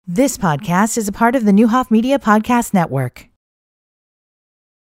This podcast is a part of the Newhoff Media Podcast Network.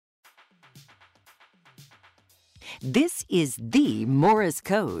 This is the Morris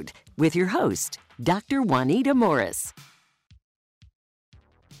Code with your host, Dr. Juanita Morris.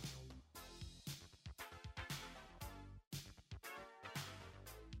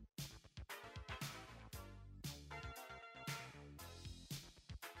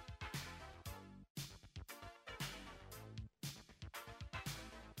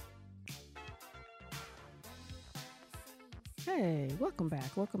 Hey, welcome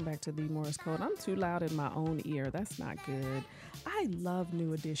back. Welcome back to the Morris Code. I'm too loud in my own ear. That's not good. I love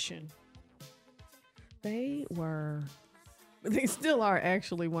New Edition. They still are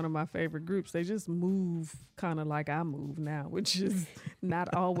actually one of my favorite groups. They just move kind of like I move now, which is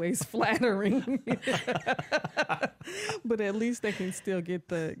not always flattering. But at least they can still get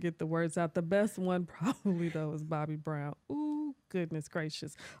the words out. The best one probably though is Bobby Brown. Ooh, goodness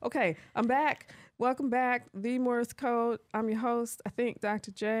gracious. Okay, I'm back. Welcome back, The Morris Code. I'm your host, I think, Dr.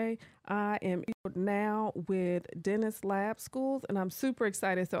 J. I am now with Dennis Lab Schools, and I'm super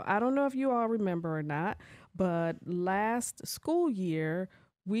excited. So I don't know if you all remember or not, but last school year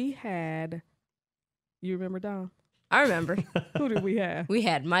we had, you remember, Dom? I remember. Who did we have? We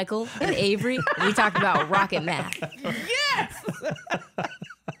had Michael and Avery. We talked about rocket math. Yes!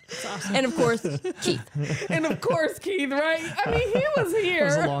 Awesome. And of course, Keith. And of course, Keith, right? I mean, he was here. I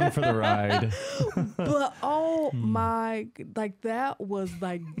was along for the ride. But oh my, like that was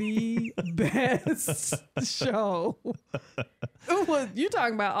like the best show. It was, you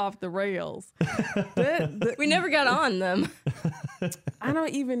talking about off the rails. We never got on them. I don't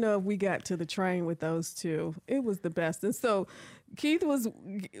even know if we got to the train with those two. It was the best. And so Keith was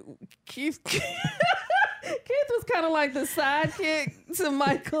kind of like the sidekick to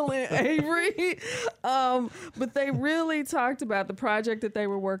Michael and Avery. But they really talked about the project that they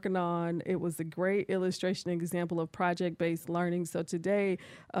were working on. It was a great illustration example of project-based learning. So today,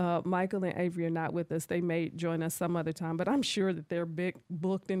 Michael and Avery are not with us. They may join us some other time, but I'm sure that they're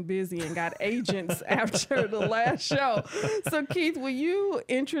booked and busy and got agents after the last show. So Keith, will you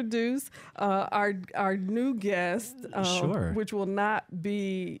introduce our new guest, Sure. which will not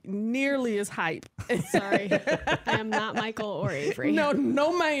be nearly as hype. Sorry, I am not Michael or Avery. No,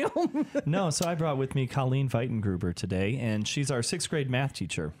 ma'am. No, so I brought with me Colleen Veitengruber today, and she's our 6th grade math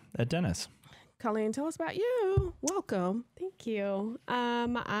teacher at Dennis. Colleen, tell us about you. Welcome. Thank you.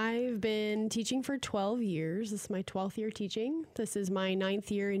 I've been teaching for 12 years. This is my 12th year teaching. This is my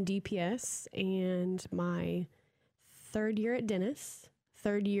 9th year in DPS and my 3rd year at Dennis.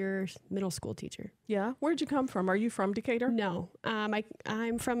 3rd year middle school teacher. Yeah. Where'd you come from? Are you from Decatur? No,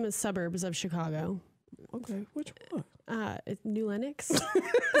 I'm from the suburbs of Chicago. Okay. Which one? It's New Lenox.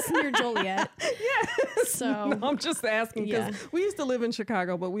 It's near Joliet. Yes. So No, I'm just asking because we used to live in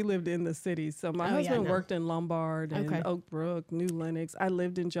Chicago, but we lived in the city. So my husband worked in Lombard and Oak Brook, New Lenox. I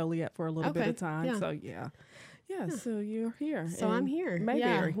lived in Joliet for a little bit of time. Yeah. So yeah. So you're here. So I'm here.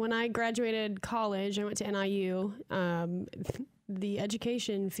 Mayberry. Yeah. When I graduated college, I went to NIU. The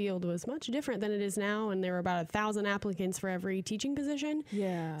education field was much different than it is now, and there were about 1,000 applicants for every teaching position.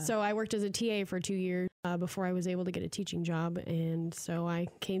 Yeah. So I worked as a TA for 2 years before I was able to get a teaching job, and so I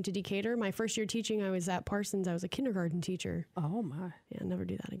came to Decatur. My first year teaching, I was at Parsons. I was a kindergarten teacher. Oh my. Yeah, never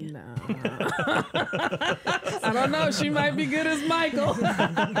do that again. No. I don't know. She might be good as Michael.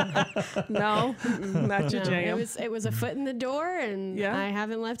 No, not your jam. It was a foot in the door, and Yeah. I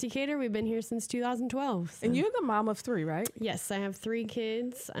haven't left Decatur. We've been here since 2012. So. And you're the mom of 3, right? Yes, I have 3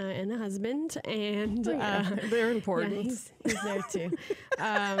 kids and a husband, and they're important. Yeah, he's there too.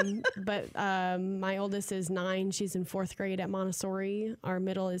 But my oldest is 9. She's in 4th grade at Montessori. Our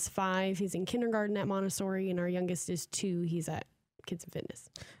middle is 5. He's in kindergarten at Montessori, and our youngest is 2. He's at Kids and Fitness.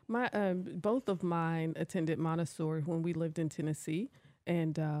 My both of mine attended Montessori when we lived in Tennessee.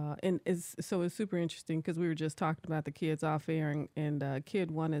 And it's super interesting because we were just talking about the kids off air, and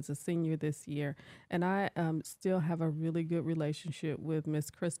kid 1 is a senior this year, and I still have a really good relationship with Miss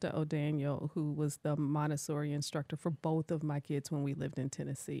Krista O'Daniel, who was the Montessori instructor for both of my kids when we lived in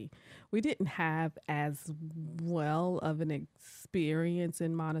Tennessee. We didn't have as well of an experience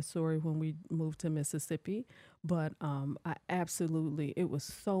in Montessori when we moved to Mississippi, but I absolutely, it was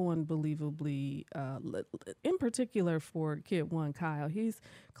so unbelievably, in particular for kid 1, Kyle. He's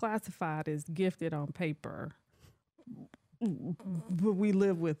classified as gifted on paper, but we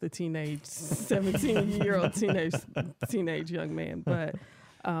live with a 17-year-old teenage young man. But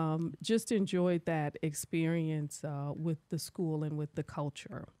just enjoyed that experience with the school and with the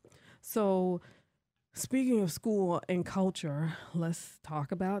culture. So Speaking of school and culture, let's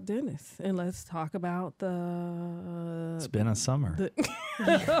talk about Dennis, and let's talk about It's been a summer.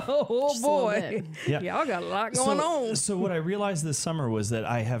 Oh Just a little boy, bit. Yeah. y'all got a lot going on. So what I realized this summer was that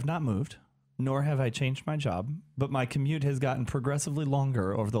I have not moved, nor have I changed my job, but my commute has gotten progressively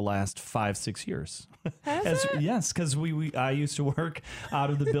longer over the last 5-6 years. Has it? Yes, because I used to work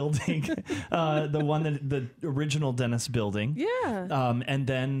out of the building, the original Dennis building. Yeah. And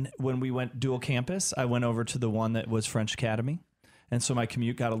then when we went dual campus, I went over to the one that was French Academy. And so my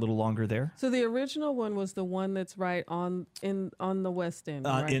commute got a little longer there. So the original one was the one that's right on the West End,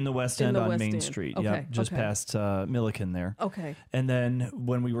 right? In the West In End the on West Main End. Street. Okay, Yep, just okay. past Milliken there. Okay. And then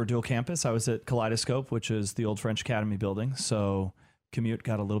when we were dual campus, I was at Kaleidoscope, which is the old French Academy building. So commute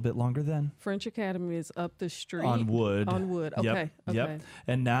got a little bit longer then. French Academy is up the street. On Wood. On Wood. Yep, Okay. Okay. Yep.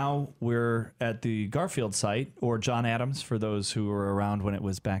 And now we're at the Garfield site, or John Adams for those who were around when it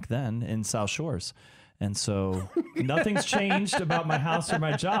was back then, in South Shores. And so nothing's changed about my house or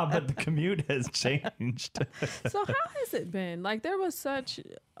my job, but the commute has changed. So how has it been? Like there was such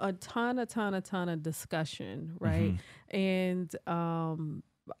a ton of discussion, right? And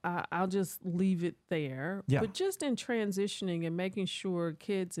I'll just leave it there. Yeah. But just in transitioning and making sure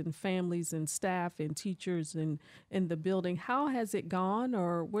kids and families and staff and teachers and in the building, how has it gone,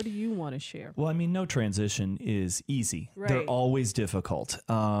 or what do you want to share? Well, I mean, no transition is easy. They're Right. always difficult.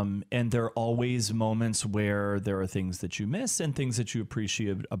 And there are always moments where there are things that you miss and things that you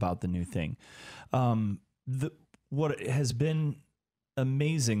appreciate about the new thing. What has been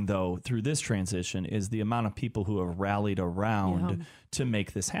amazing, though, through this transition is the amount of people who have rallied around to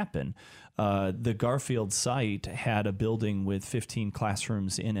make this happen. The Garfield site had a building with 15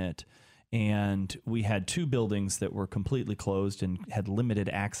 classrooms in it, and we had 2 buildings that were completely closed and had limited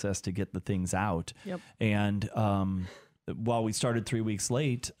access to get the things out. Yep. And while we started 3 weeks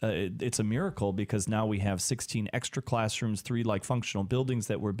late, it's a miracle because now we have 16 extra classrooms, 3 like functional buildings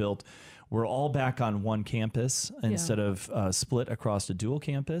that were built. We're all back on one campus instead of split across a dual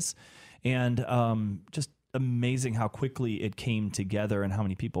campus. And just amazing how quickly it came together and how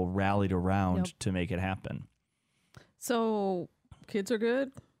many people rallied around to make it happen. So kids are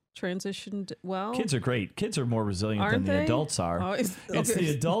good? Transitioned well? Kids are great. Kids are more resilient Aren't than the they? adults are. Oh, It's okay. the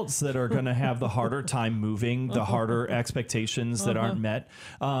adults that are going to have the harder time moving, the harder expectations that aren't met.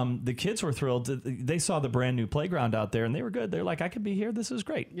 The kids were thrilled. They saw the brand new playground out there and they were good. They're like, I could be here. This is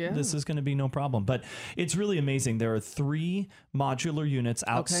great. Yeah. This is going to be no problem. But it's really amazing. There are 3 modular units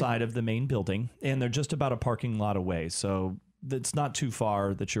outside of the main building, and they're just about a parking lot away. So it's not too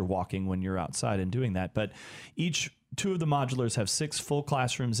far that you're walking when you're outside and doing that. But 2 of the modulars have 6 full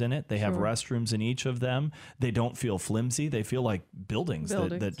classrooms in it. They have restrooms in each of them. They don't feel flimsy. They feel like buildings.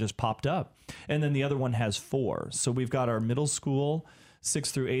 That just popped up. And then the other one has 4. So we've got our middle school,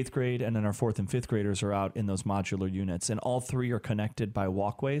 6th through 8th grade, and then our 4th and 5th graders are out in those modular units. And all 3 are connected by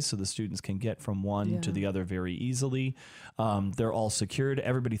walkways, so the students can get from one to the other very easily. They're all secured.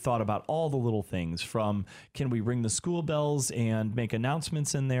 Everybody thought about all the little things, from can we ring the school bells and make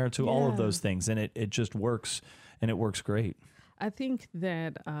announcements in there to all of those things. And it just works. And it works great. I think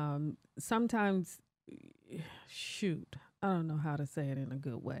that sometimes, I don't know how to say it in a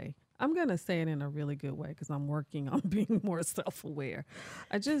good way. I'm going to say it in a really good way because I'm working on being more self-aware.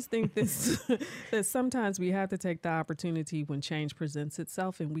 I just think that sometimes we have to take the opportunity when change presents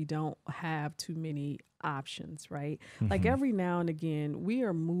itself and we don't have too many options, right? Like every now and again, we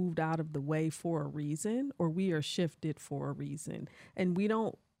are moved out of the way for a reason, or we are shifted for a reason. And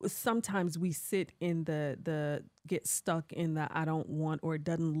sometimes we sit in get stuck in the I don't want, or it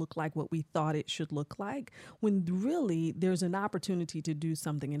doesn't look like what we thought it should look like, when really there's an opportunity to do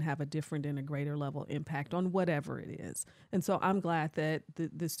something and have a different and a greater level impact on whatever it is. And so I'm glad that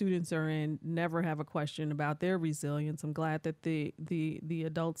the students are in, never have a question about their resilience. I'm glad that the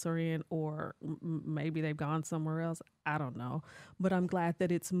adults are in, or maybe they've gone somewhere else. I don't know. But I'm glad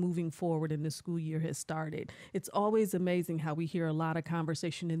that it's moving forward and the school year has started. It's always amazing how we hear a lot of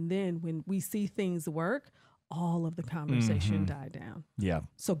conversation, and then when we see things work, all of the conversation died down. Yeah.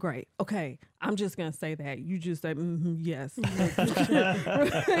 So great. Okay. I'm just going to say that. You just say, yes.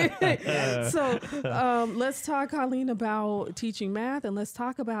 So let's talk, Colleen, about teaching math, and let's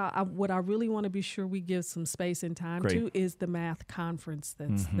talk about what I really want to be sure we give some space and time to is the math conference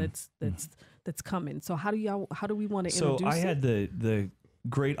that's coming. So how do we want to introduce it? So I had the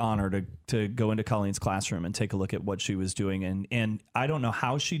great honor to go into Colleen's classroom and take a look at what she was doing. And I don't know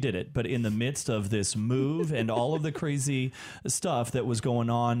how she did it, but in the midst of this move and all of the crazy stuff that was going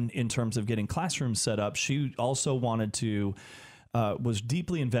on in terms of getting classrooms set up, she also wanted to was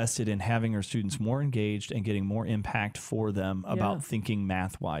deeply invested in having her students more engaged and getting more impact for them about thinking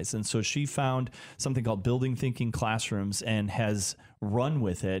math-wise. And so she found something called Building Thinking Classrooms and has run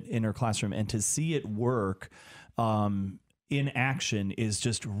with it in her classroom. And to see it work in action is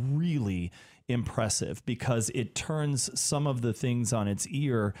just really impressive because it turns some of the things on its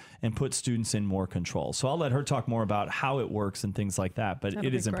ear and puts students in more control. So I'll let her talk more about how it works and things like that, but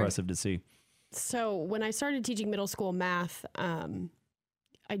it is impressive to see. So when I started teaching middle school math,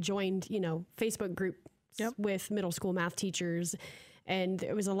 I joined, Facebook groups with middle school math teachers. And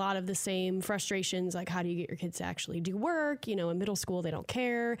there was a lot of the same frustrations, like how do you get your kids to actually do work? In middle school, they don't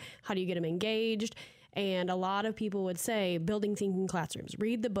care. How do you get them engaged? And a lot of people would say, Building Thinking Classrooms,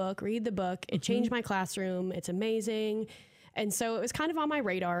 read the book. It changed my classroom. It's amazing. And so it was kind of on my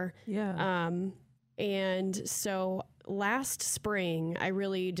radar. Yeah. And so last spring, I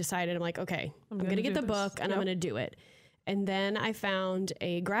really decided, I'm like, okay, I'm going to get the book and I'm going to do it. And then I found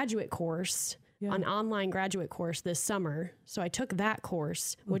a graduate course, an online graduate course this summer. So I took that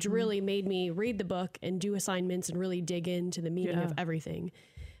course, which really made me read the book and do assignments and really dig into the meaning of everything.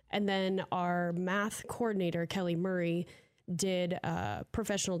 And then our math coordinator, Kelly Murray, did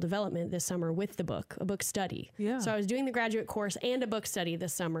professional development this summer with the book, a book study. Yeah. So I was doing the graduate course and a book study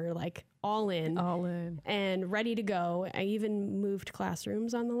this summer, like all in and ready to go. I even moved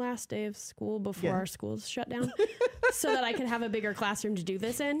classrooms on the last day of school before our schools shut down so that I could have a bigger classroom to do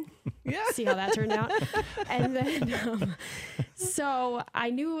this in. See how that turned out. And then, so I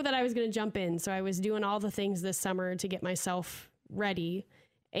knew that I was going to jump in. So I was doing all the things this summer to get myself ready.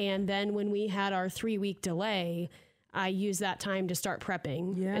 And then when we had our 3-week delay, I used that time to start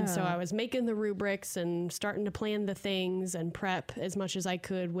prepping. Yeah. And so I was making the rubrics and starting to plan the things and prep as much as I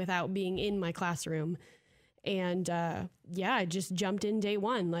could without being in my classroom. And I just jumped in day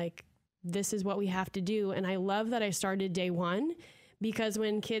one. Like, this is what we have to do. And I love that I started day one because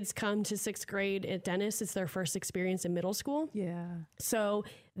when kids come to 6th grade at Dennis, it's their first experience in middle school. Yeah. So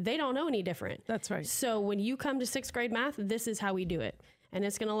they don't know any different. That's right. So when you come to 6th grade math, this is how we do it. And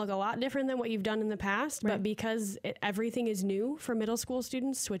it's going to look a lot different than what you've done in the past. Right. But because everything is new for middle school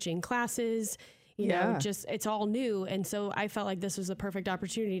students, switching classes, you know, just it's all new. And so I felt like this was a perfect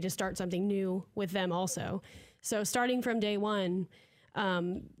opportunity to start something new with them also. So starting from day one,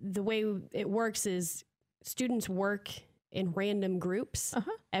 the way it works is students work in random groups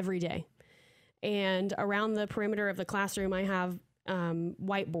every day. And around the perimeter of the classroom, I have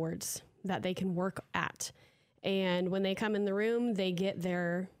whiteboards that they can work at. And when they come in the room, they get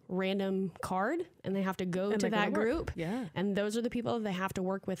their random card and they have to go to that group. Yeah. And those are the people they have to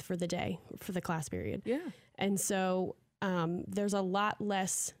work with for the day, for the class period. Yeah. And so there's a lot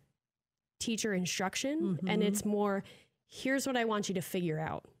less teacher instruction and it's more, here's what I want you to figure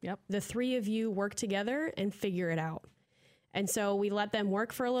out. Yep. The 3 of you work together and figure it out. And so we let them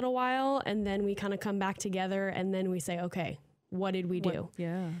work for a little while and then we kind of come back together and then we say, okay, what did we do?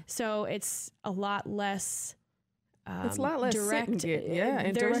 So it's a lot less... it's a lot less direct.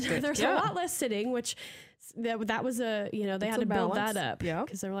 There's a lot less sitting, which that was they had to build that up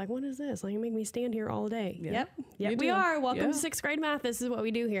because they were like, what is this? Like, you make me stand here all day. Yep, we are. Welcome to 6th grade math. This is what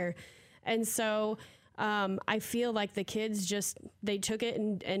we do here. And so I feel like the kids they took it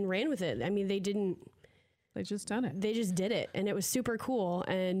and ran with it. I mean, they just done it. They just did it. And it was super cool.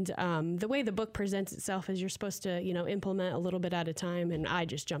 And the way the book presents itself is you're supposed to, implement a little bit at a time. And I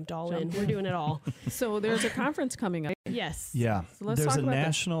just jumped in. We're doing it all. So there's a conference coming up. Yes. Yeah. So there's a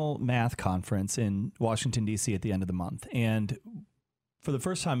national math conference in Washington, D.C. at the end of the month. And for the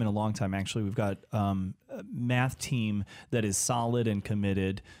first time in a long time, actually, we've got a math team that is solid and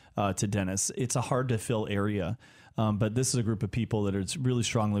committed to Dennis. It's a hard to fill area. But this is a group of people that are really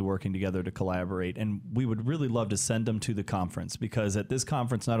strongly working together to collaborate. And we would really love to send them to the conference because at this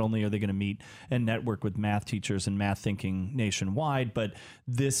conference, not only are they going to meet and network with math teachers and math thinking nationwide, but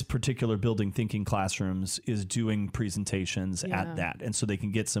this particular Building Thinking Classrooms is doing presentations at that. And so they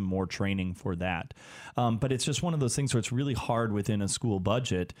can get some more training for that. But it's just one of those things where it's really hard within a school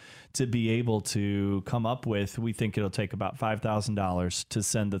budget to be able to come up with, we think it'll take about $5,000 to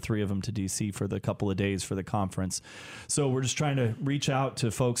send the 3 of them to DC for the couple of days for the conference. So we're just trying to reach out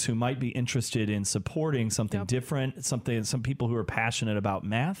to folks who might be interested in supporting something different, some people who are passionate about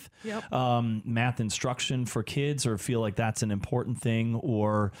math, math instruction for kids, or feel like that's an important thing,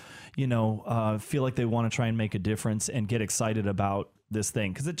 or, feel like they want to try and make a difference and get excited about this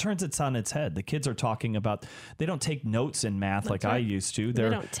thing, because it turns it on its head. The kids are talking about, they don't take notes in math like I used to. They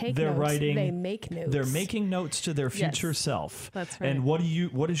don't take notes. Writing, they make notes. They're making notes to their future self. That's right. And what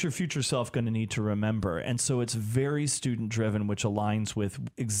is your future self going to need to remember? And so it's very student driven, which aligns with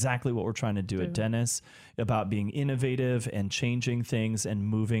exactly what we're trying to do at Dennis, about being innovative and changing things and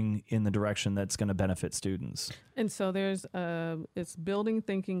moving in the direction that's going to benefit students. And so there's it's building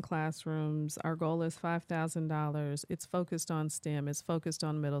thinking classrooms. Our goal is $5,000. It's focused on STEM. It's focused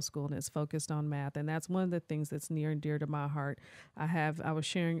on middle school, and it's focused on math. And that's one of the things that's near and dear to my heart. I was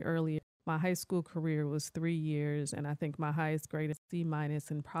sharing earlier, my high school career was 3 years, and I think my highest grade is C-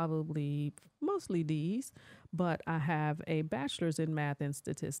 and probably mostly D's. But I have a bachelor's in math and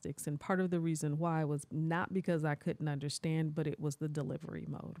statistics. And part of the reason why was not because I couldn't understand, but it was the delivery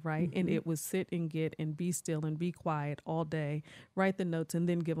mode, right? And it was sit and get and be still and be quiet all day, write the notes, and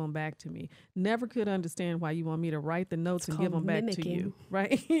then give them back to me. Never could understand why you want me to write the notes and give them back to you,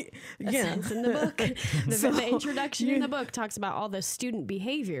 right? It's in the book. The introduction in the book talks about all the student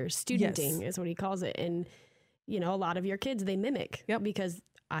behavior. Studenting is what he calls it. And, a lot of your kids, they mimic because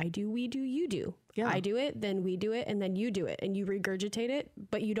I do, we do, you do. Yeah. I do it, then we do it, and then you do it, and you regurgitate it,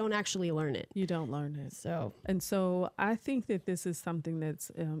 but you don't actually learn it. You don't learn it. So I think that this is something that's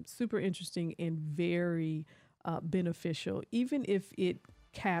super interesting and very beneficial, even if it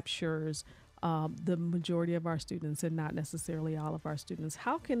captures the majority of our students and not necessarily all of our students.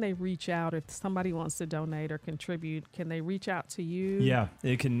 How can they reach out if somebody wants to donate or contribute? Can they reach out to you? Yeah,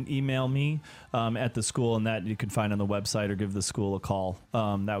 they can email me at the school, and that you can find on the website, or give the school a call.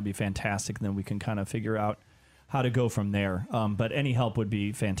 That would be fantastic. And then we can kind of figure out how to go from there. But any help would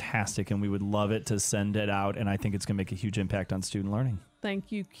be fantastic, and we would love it to send it out. And I think it's going to make a huge impact on student learning.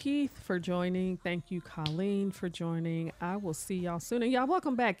 Thank you, Keith, for joining. Thank you, Colleen, for joining. I will see y'all soon. And y'all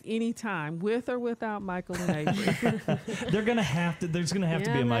welcome back anytime, with or without Michael and Avery. There's going to have to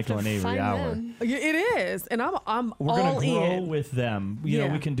be a Michael and Avery hour. It is. And I'm We're all going to grow in. with them. You know,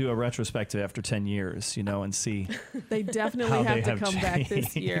 we can do a retrospective after 10 years, and see. They definitely have to come back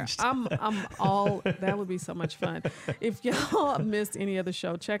this year. I'm all, that would be so much fun. If y'all missed any of the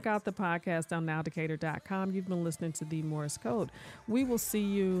show, check out the podcast on nowdecatur.com. You've been listening to The Morse Code. We will see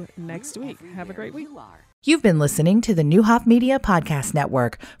you next week. Have a great week. You've been listening to the Neuhoff Media Podcast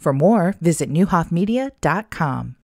Network. For more, visit neuhoffmedia.com.